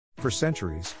For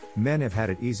centuries, men have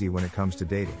had it easy when it comes to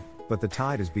dating, but the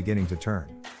tide is beginning to turn.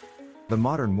 The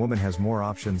modern woman has more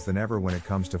options than ever when it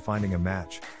comes to finding a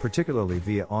match, particularly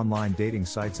via online dating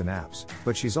sites and apps,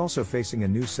 but she's also facing a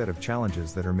new set of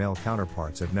challenges that her male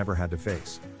counterparts have never had to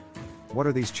face. What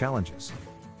are these challenges?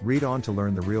 Read on to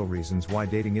learn the real reasons why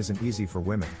dating isn't easy for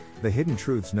women, the hidden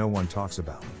truths no one talks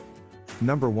about.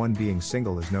 Number 1, being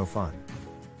single is no fun.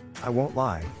 I won't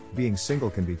lie, being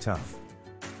single can be tough.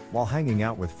 While hanging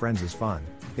out with friends is fun,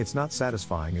 it's not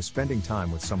satisfying as spending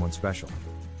time with someone special.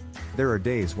 There are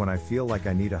days when I feel like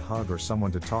I need a hug or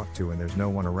someone to talk to and there's no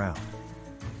one around.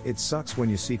 It sucks when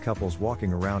you see couples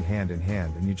walking around hand in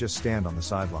hand and you just stand on the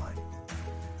sideline.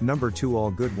 Number 2,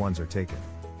 all good ones are taken.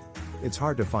 It's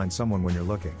hard to find someone when you're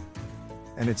looking.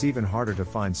 And it's even harder to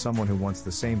find someone who wants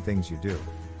the same things you do.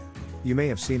 You may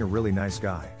have seen a really nice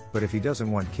guy, but if he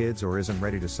doesn't want kids or isn't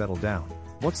ready to settle down,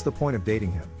 what's the point of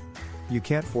dating him? You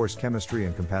can't force chemistry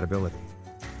and compatibility.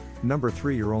 Number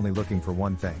 3, you're only looking for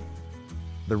one thing.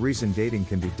 The reason dating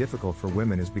can be difficult for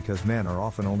women is because men are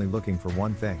often only looking for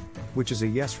one thing, which is a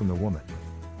yes from the woman.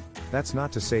 That's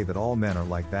not to say that all men are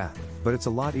like that, but it's a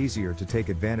lot easier to take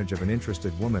advantage of an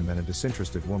interested woman than a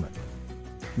disinterested woman.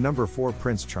 Number 4,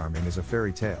 Prince Charming is a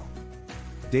fairy tale.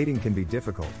 Dating can be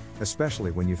difficult,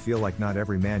 especially when you feel like not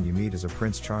every man you meet is a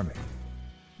Prince Charming.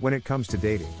 When it comes to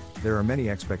dating, there are many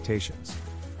expectations.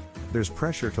 There's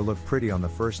pressure to look pretty on the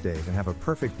first date and have a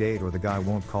perfect date or the guy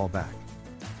won't call back.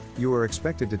 You are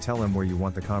expected to tell him where you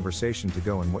want the conversation to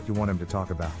go and what you want him to talk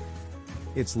about.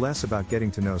 It's less about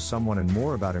getting to know someone and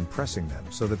more about impressing them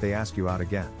so that they ask you out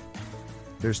again.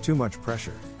 There's too much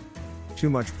pressure. Too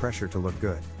much pressure to look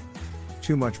good.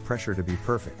 Too much pressure to be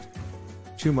perfect.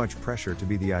 Too much pressure to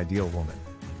be the ideal woman.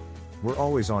 We're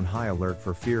always on high alert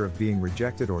for fear of being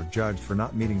rejected or judged for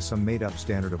not meeting some made-up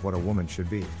standard of what a woman should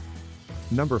be.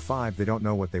 Number 5, they don't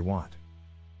know what they want.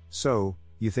 So,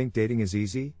 you think dating is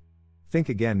easy? Think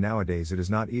again. Nowadays it is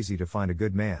not easy to find a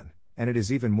good man, and it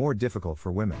is even more difficult for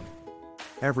women.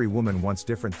 Every woman wants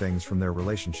different things from their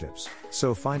relationships,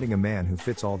 so finding a man who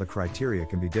fits all the criteria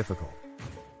can be difficult.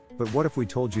 But what if we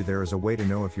told you there is a way to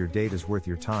know if your date is worth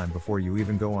your time before you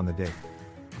even go on the date?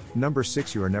 Number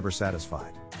 6, you are never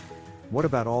satisfied. What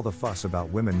about all the fuss about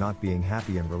women not being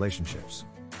happy in relationships?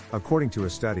 According to a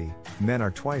study, men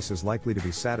are twice as likely to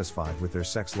be satisfied with their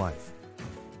sex life.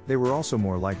 They were also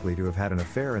more likely to have had an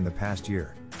affair in the past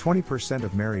year, 20%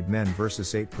 of married men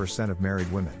versus 8% of married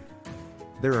women.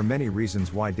 There are many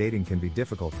reasons why dating can be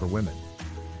difficult for women.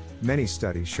 Many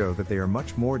studies show that they are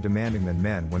much more demanding than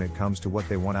men when it comes to what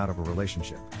they want out of a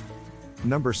relationship.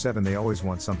 Number 7, they always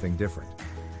want something different.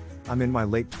 I'm in my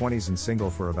late 20s and single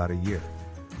for about a year.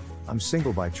 I'm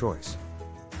single by choice.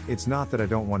 It's not that I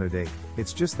don't want to date,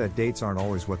 it's just that dates aren't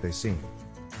always what they seem.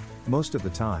 Most of the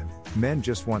time, men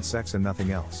just want sex and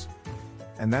nothing else.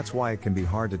 And that's why it can be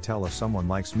hard to tell if someone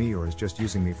likes me or is just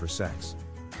using me for sex.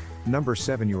 Number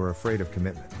 7, you are afraid of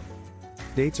commitment.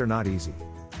 Dates are not easy.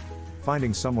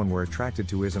 Finding someone we're attracted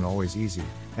to isn't always easy,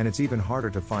 and it's even harder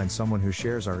to find someone who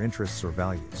shares our interests or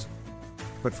values.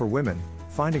 But for women,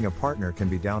 finding a partner can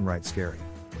be downright scary.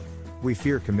 We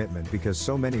fear commitment because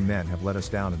so many men have let us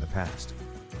down in the past.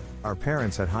 Our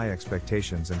parents had high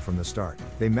expectations and from the start,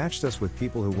 they matched us with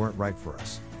people who weren't right for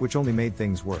us, which only made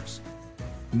things worse.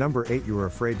 Number 8, you are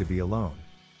afraid to be alone.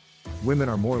 Women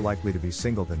are more likely to be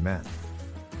single than men.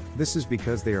 This is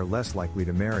because they are less likely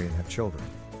to marry and have children.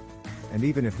 And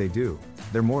even if they do,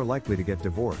 they're more likely to get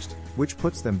divorced, which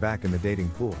puts them back in the dating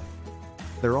pool.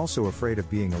 They're also afraid of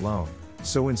being alone,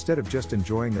 so instead of just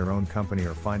enjoying their own company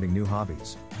or finding new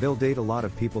hobbies, they'll date a lot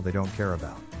of people they don't care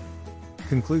about.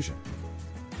 Conclusion.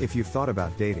 If you've thought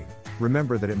about dating,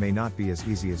 remember that it may not be as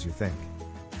easy as you think.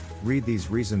 Read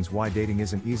these reasons why dating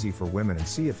isn't easy for women and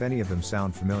see if any of them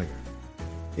sound familiar.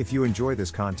 If you enjoy this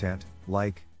content,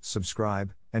 like,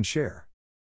 subscribe, and share.